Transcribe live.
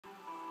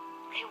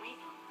Okay,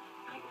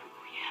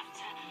 we have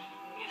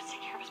to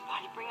take care of his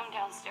body. Bring him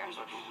downstairs.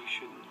 But we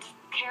shouldn't. Just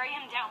carry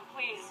him down,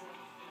 please.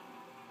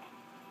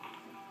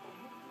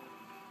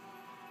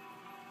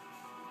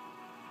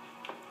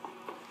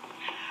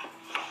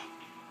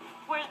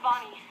 Where's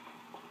Bonnie?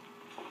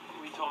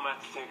 We told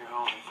Matt to take her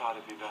home. He thought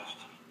it'd be best.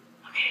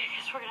 Okay, I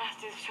guess we're gonna have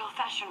to do this the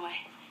old-fashioned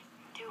way.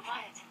 Do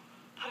what?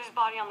 Put his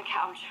body on the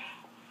couch.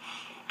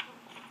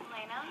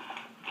 Elena?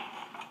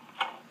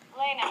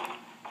 Elena?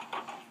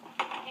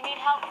 You need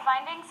help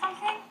finding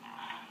something?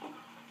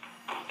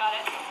 Got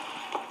it.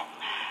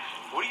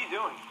 What are you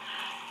doing?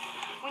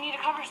 We need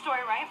a cover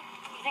story, right?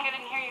 You think I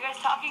didn't hear you guys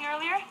talking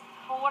earlier?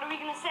 Well, what are we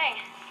gonna say?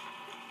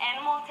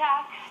 Animal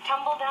attack?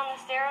 Tumble down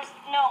the stairs?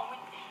 No,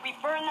 we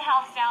burned the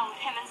house down with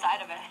him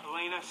inside of it.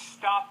 Elena,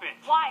 stop it.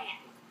 Why?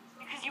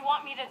 Because you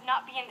want me to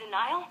not be in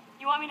denial?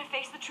 You want me to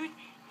face the truth?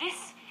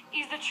 This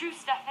is the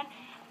truth, Stefan.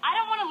 I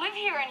don't want to live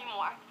here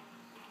anymore.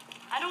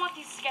 I don't want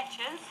these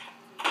sketches.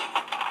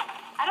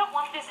 I don't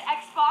want this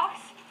Xbox.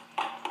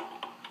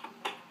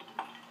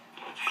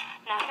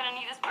 I'm not gonna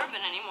need this bourbon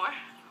anymore.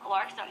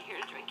 Lark's not here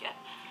to drink it.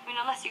 I mean,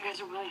 unless you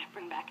guys are willing to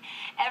bring back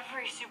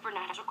every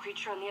supernatural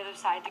creature on the other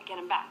side to get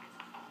him back.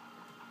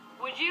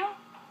 Would you?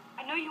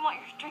 I know you want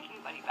your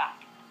drinking buddy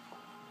back.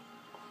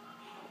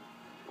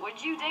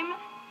 Would you, Damon?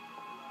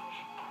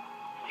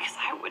 Because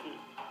I wouldn't.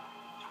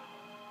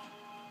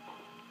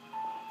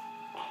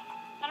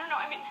 I don't know,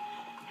 I mean,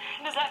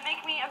 does that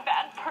make me a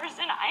bad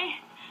person? I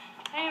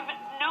have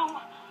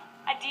no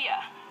idea.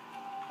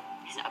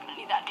 He's not gonna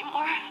need that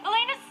anymore.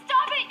 Elena,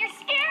 stop it! You're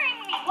scaring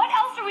me! What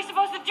else are we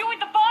supposed to do with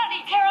the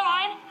body,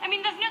 Caroline? I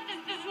mean, there's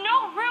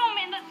no room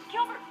in the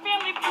Gilbert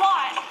family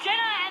plot.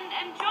 Jenna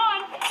and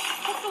John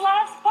took the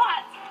last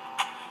spot.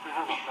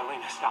 No,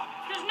 Elena, stop.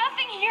 There's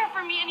nothing here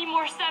for me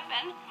anymore,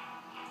 Stefan.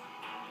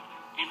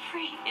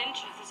 Every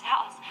inch of this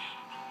house,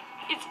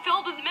 it's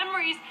filled with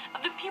memories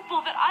of the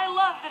people that I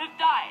love that have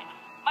died.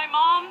 My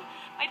mom,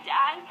 my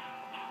dad,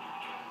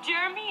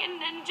 Jeremy and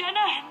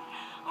Jenna and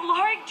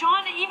Alaric,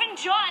 John, even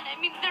John. I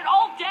mean, they're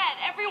all dead.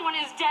 Everyone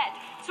is dead.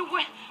 So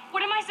what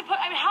am I supposed,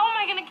 I mean, how am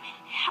I gonna,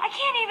 I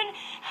can't even,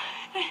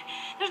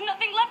 there's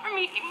nothing left for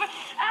me.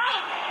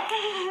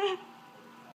 Ah!